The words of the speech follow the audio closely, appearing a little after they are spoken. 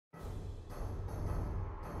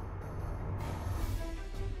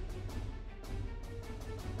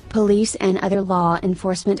Police and other law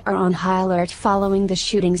enforcement are on high alert following the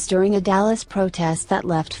shootings during a Dallas protest that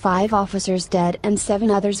left 5 officers dead and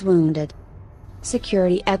 7 others wounded.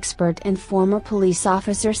 Security expert and former police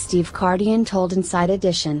officer Steve Cardian told Inside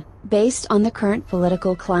Edition, "Based on the current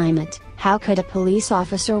political climate, how could a police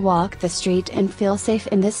officer walk the street and feel safe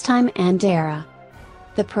in this time and era?"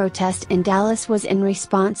 The protest in Dallas was in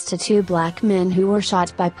response to 2 black men who were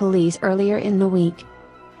shot by police earlier in the week.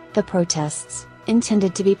 The protests,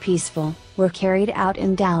 intended to be peaceful, were carried out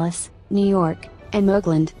in Dallas, New York, and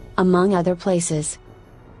Oakland, among other places.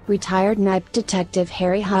 Retired Knipe detective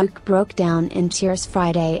Harry Houck broke down in tears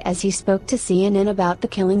Friday as he spoke to CNN about the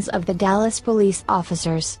killings of the Dallas police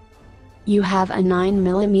officers. "You have a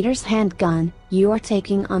 9mm handgun, you are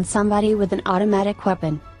taking on somebody with an automatic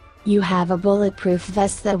weapon. You have a bulletproof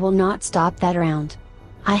vest that will not stop that round.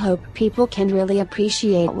 I hope people can really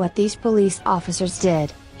appreciate what these police officers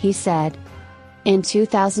did," he said. In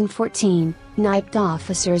 2014, Knipe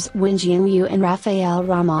officers Wen Jianyu and Rafael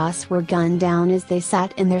Ramos were gunned down as they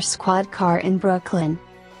sat in their squad car in Brooklyn.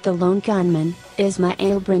 The lone gunman,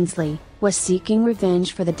 Ismael Brinsley, was seeking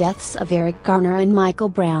revenge for the deaths of Eric Garner and Michael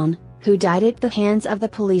Brown, who died at the hands of the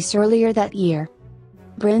police earlier that year.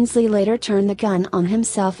 Brinsley later turned the gun on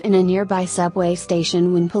himself in a nearby subway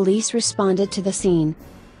station when police responded to the scene.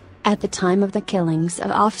 At the time of the killings of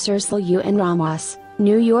officers Liu and Ramos,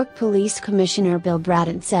 New York Police Commissioner Bill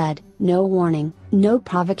Bratton said, "No warning, no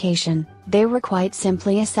provocation, they were quite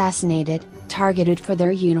simply assassinated, targeted for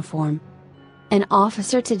their uniform. An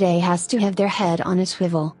officer today has to have their head on a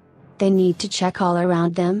swivel. They need to check all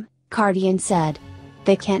around them," Cardian said.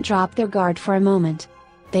 "They can't drop their guard for a moment.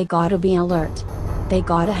 They gotta be alert. They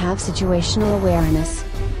gotta have situational awareness."